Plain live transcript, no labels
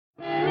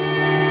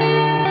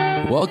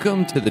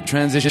Welcome to the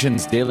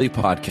Transitions Daily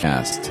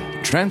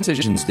podcast.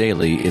 Transitions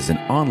Daily is an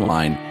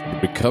online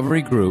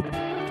recovery group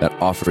that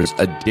offers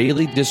a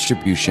daily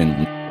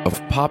distribution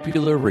of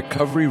popular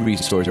recovery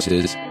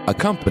resources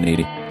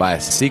accompanied by a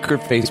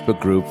secret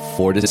Facebook group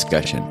for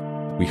discussion.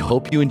 We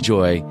hope you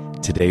enjoy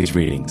today's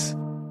readings.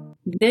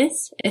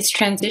 This is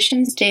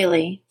Transitions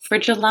Daily for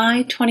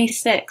July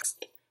 26th,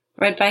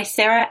 read by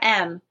Sarah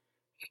M.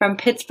 from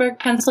Pittsburgh,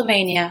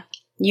 Pennsylvania,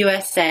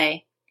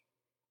 USA.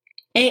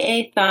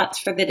 AA Thoughts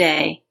for the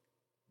Day.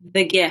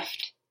 The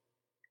Gift.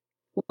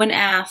 When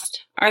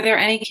asked, "Are there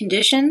any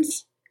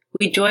conditions?"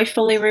 we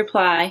joyfully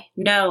reply,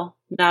 "No,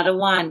 not a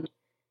one."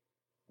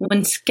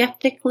 When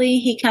skeptically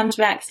he comes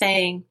back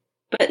saying,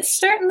 "But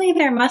certainly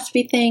there must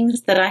be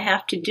things that I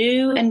have to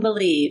do and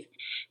believe,"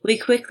 we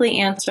quickly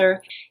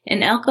answer,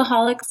 "In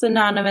Alcoholics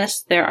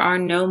Anonymous there are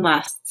no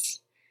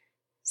musts."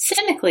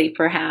 Cynically,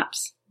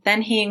 perhaps,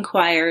 then he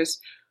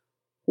inquires,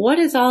 "What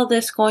is all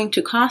this going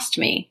to cost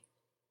me?"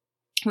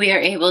 We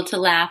are able to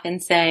laugh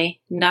and say,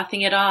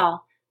 "Nothing at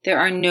all. There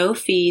are no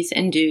fees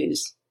and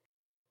dues."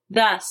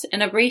 Thus,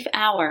 in a brief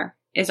hour,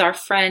 is our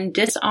friend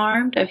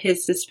disarmed of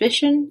his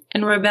suspicion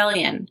and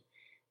rebellion.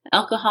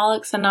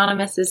 Alcoholics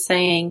Anonymous is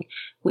saying,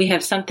 "We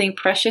have something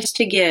precious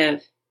to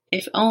give,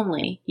 if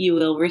only you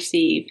will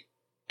receive.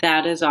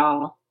 That is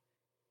all."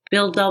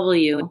 Bill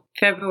W.,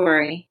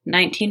 February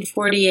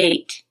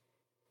 1948.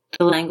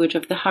 The Language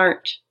of the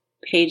Heart,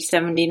 page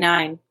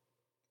 79.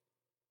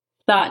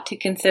 Thought to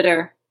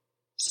consider.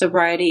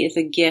 Sobriety is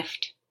a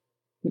gift,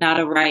 not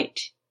a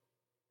right.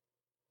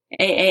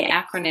 AA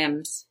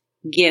acronyms.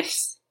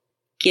 Gifts.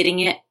 Getting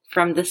it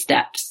from the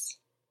steps.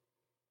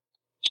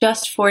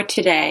 Just for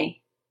today.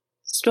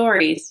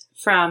 Stories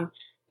from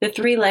The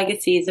Three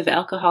Legacies of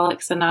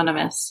Alcoholics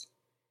Anonymous.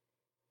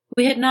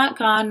 We had not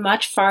gone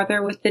much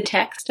farther with the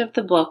text of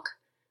the book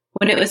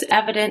when it was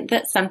evident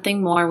that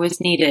something more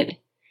was needed.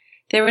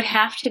 There would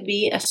have to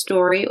be a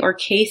story or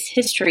case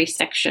history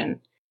section.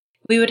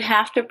 We would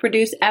have to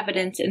produce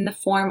evidence in the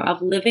form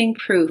of living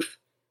proof,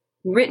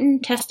 written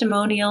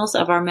testimonials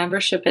of our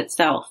membership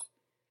itself.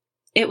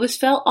 It was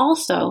felt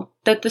also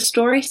that the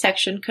story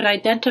section could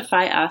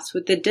identify us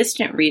with the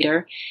distant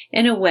reader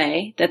in a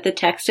way that the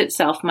text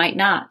itself might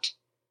not.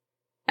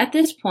 At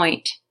this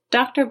point,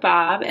 Dr.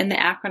 Bob and the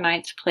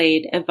Akronites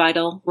played a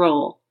vital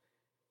role.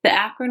 The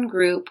Akron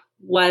group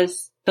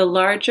was the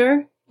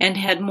larger and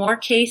had more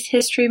case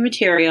history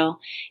material,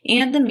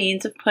 and the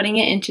means of putting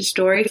it into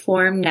story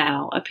form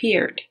now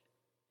appeared.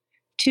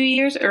 2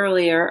 years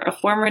earlier, a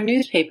former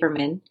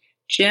newspaperman,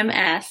 Jim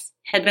S.,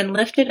 had been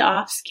lifted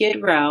off Skid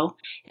Row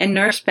and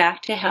nursed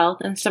back to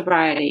health and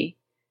sobriety.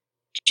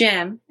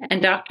 Jim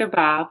and Dr.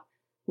 Bob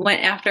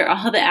went after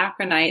all the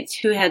Akronites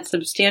who had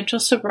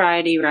substantial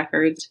sobriety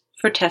records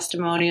for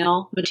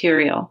testimonial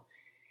material.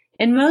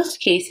 In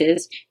most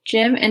cases,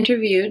 Jim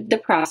interviewed the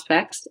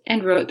prospects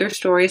and wrote their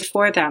stories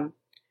for them.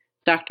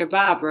 Dr.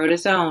 Bob wrote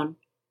his own.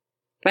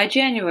 By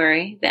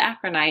January, the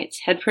Akronites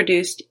had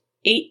produced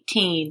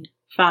 18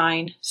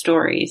 fine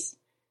stories.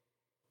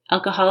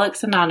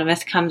 Alcoholics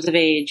Anonymous comes of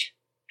age,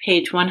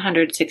 page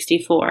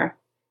 164.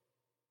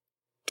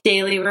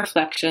 Daily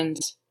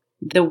Reflections.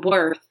 The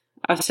Worth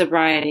of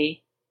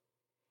Sobriety.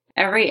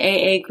 Every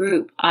AA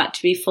group ought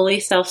to be fully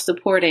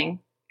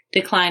self-supporting,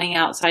 declining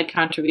outside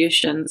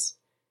contributions.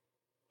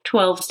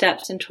 12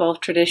 Steps and 12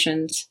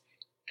 Traditions,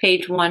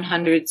 page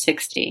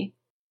 160.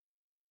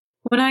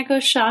 When I go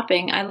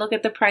shopping, I look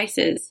at the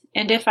prices,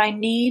 and if I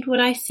need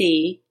what I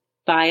see,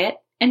 buy it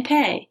and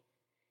pay.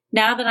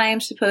 Now that I am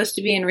supposed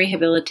to be in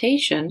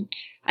rehabilitation,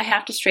 I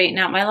have to straighten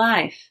out my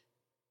life.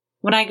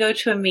 When I go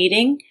to a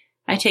meeting,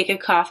 I take a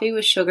coffee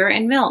with sugar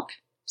and milk,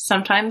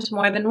 sometimes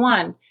more than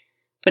one,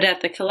 but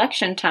at the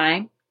collection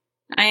time,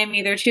 I am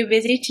either too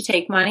busy to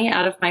take money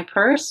out of my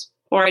purse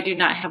or I do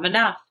not have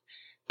enough,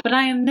 but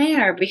I am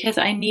there because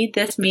I need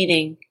this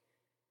meeting.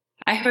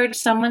 I heard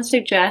someone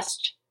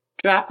suggest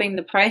dropping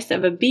the price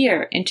of a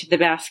beer into the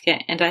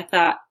basket, and I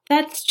thought,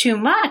 that's too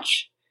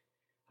much.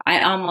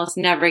 I almost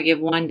never give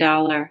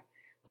 $1.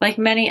 Like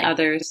many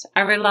others,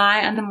 I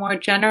rely on the more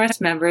generous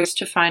members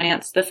to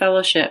finance the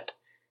fellowship.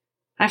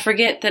 I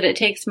forget that it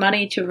takes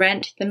money to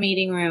rent the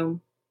meeting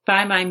room,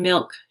 buy my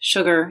milk,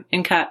 sugar,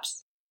 and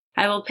cups.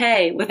 I will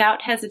pay,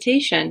 without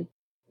hesitation,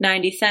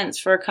 90 cents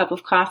for a cup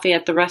of coffee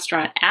at the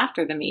restaurant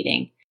after the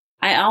meeting.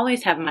 I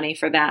always have money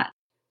for that.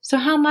 So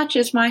how much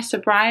is my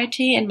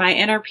sobriety and my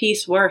inner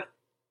peace worth?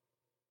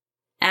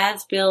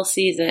 As Bill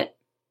sees it,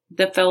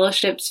 the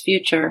fellowship's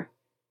future.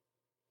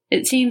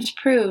 It seems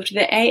proved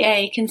that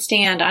AA can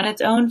stand on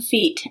its own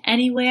feet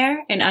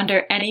anywhere and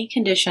under any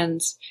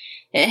conditions.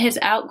 It has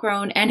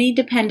outgrown any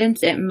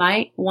dependence it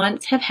might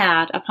once have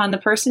had upon the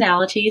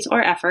personalities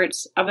or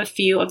efforts of a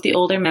few of the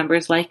older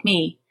members like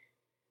me.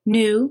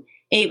 New,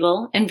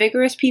 able, and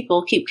vigorous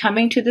people keep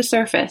coming to the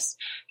surface,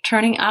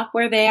 turning up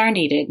where they are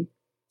needed.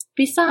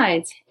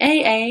 Besides,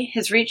 AA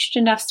has reached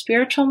enough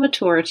spiritual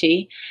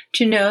maturity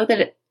to know that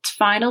its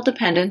final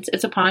dependence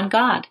is upon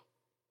God.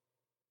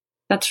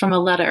 That's from a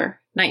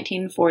letter,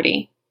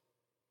 1940.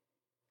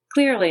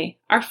 Clearly,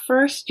 our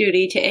first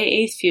duty to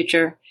AA's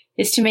future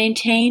is to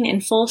maintain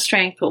in full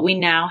strength what we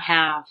now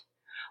have.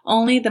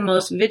 Only the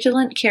most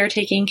vigilant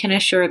caretaking can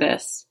assure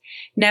this.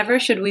 Never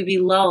should we be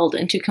lulled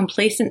into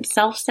complacent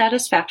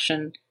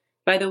self-satisfaction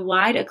by the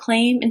wide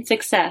acclaim and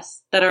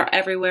success that are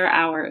everywhere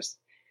ours.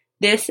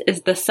 This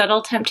is the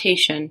subtle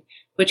temptation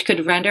which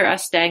could render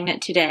us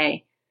stagnant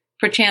today,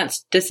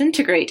 perchance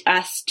disintegrate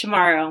us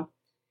tomorrow.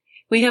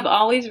 We have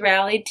always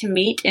rallied to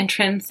meet and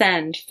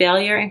transcend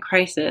failure and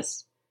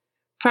crisis.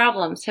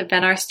 Problems have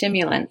been our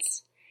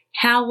stimulants.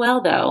 How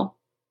well, though,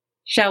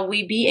 shall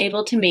we be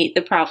able to meet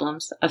the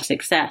problems of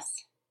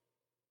success?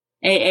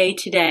 AA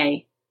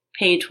Today,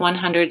 page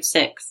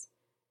 106.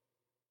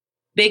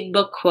 Big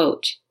Book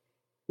quote,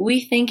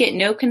 "We think it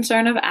no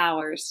concern of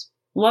ours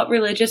what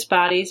religious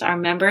bodies our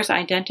members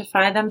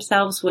identify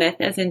themselves with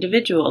as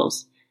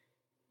individuals.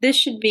 This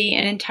should be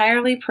an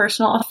entirely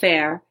personal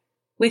affair,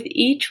 with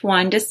each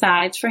one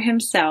decides for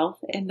himself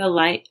in the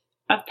light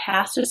of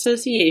past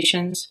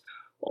associations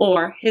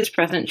or his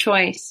present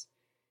choice."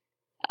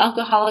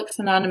 Alcoholics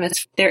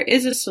Anonymous, There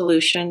is a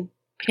Solution,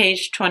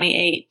 page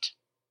 28.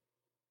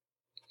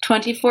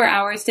 24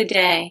 hours a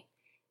day.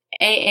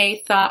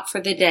 AA Thought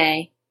for the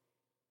Day.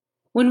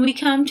 When we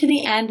come to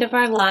the end of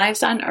our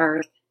lives on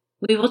earth,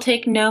 we will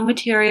take no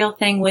material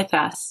thing with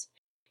us.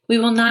 We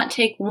will not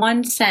take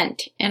 1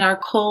 cent in our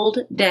cold,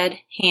 dead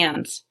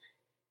hands.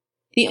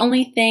 The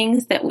only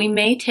things that we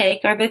may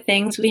take are the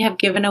things we have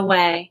given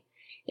away.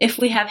 If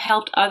we have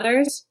helped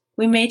others,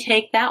 we may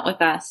take that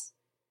with us.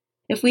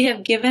 If we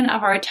have given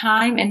of our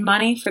time and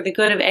money for the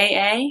good of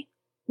AA,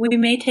 we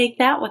may take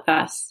that with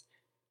us.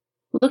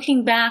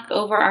 Looking back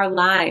over our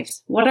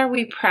lives, what are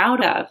we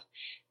proud of?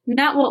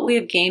 Not what we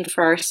have gained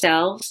for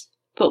ourselves,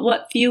 but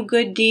what few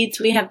good deeds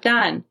we have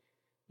done.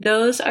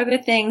 Those are the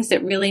things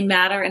that really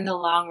matter in the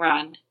long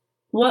run.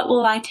 What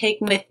will I take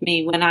with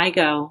me when I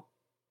go?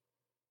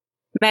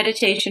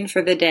 Meditation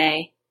for the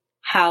day.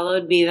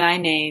 Hallowed be thy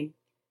name.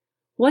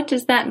 What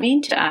does that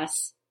mean to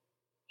us?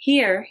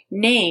 Here,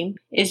 name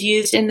is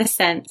used in the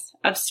sense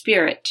of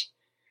spirit.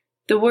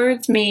 The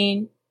words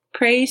mean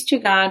praise to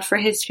God for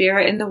his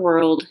spirit in the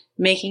world,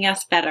 making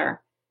us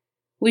better.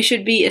 We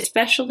should be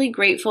especially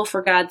grateful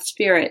for God's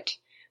spirit,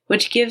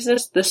 which gives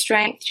us the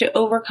strength to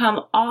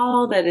overcome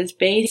all that is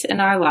base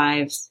in our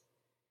lives.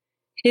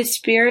 His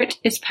spirit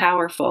is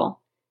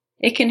powerful.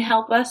 It can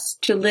help us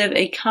to live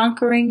a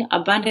conquering,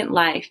 abundant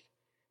life.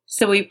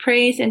 So we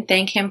praise and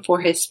thank him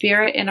for his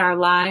spirit in our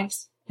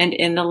lives and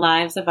in the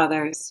lives of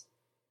others.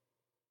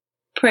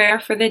 Prayer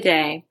for the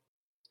day.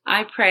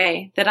 I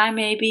pray that I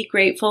may be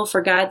grateful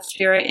for God's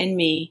spirit in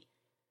me.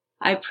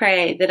 I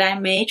pray that I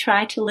may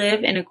try to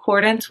live in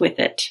accordance with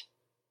it.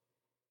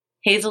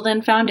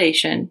 Hazelden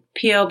Foundation,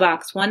 P.O.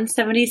 Box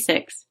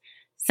 176,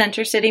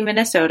 Center City,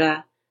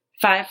 Minnesota,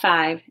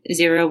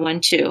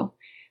 55012.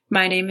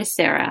 My name is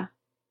Sarah,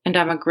 and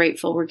I'm a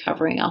grateful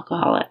recovering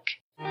alcoholic.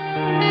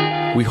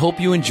 We hope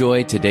you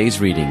enjoyed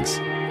today's readings.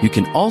 You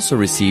can also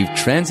receive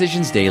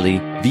Transitions Daily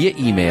via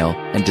email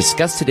and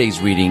discuss today's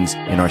readings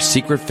in our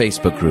secret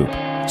Facebook group.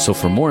 So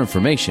for more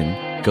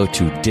information, go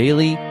to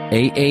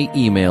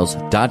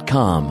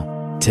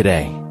dailyaaemails.com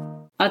today.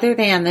 Other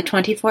than the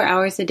 24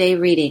 hours a day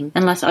reading,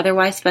 unless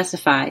otherwise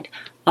specified,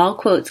 all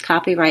quotes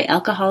copyright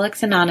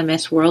Alcoholics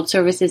Anonymous World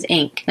Services,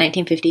 Inc.,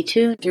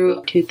 1952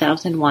 through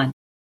 2001.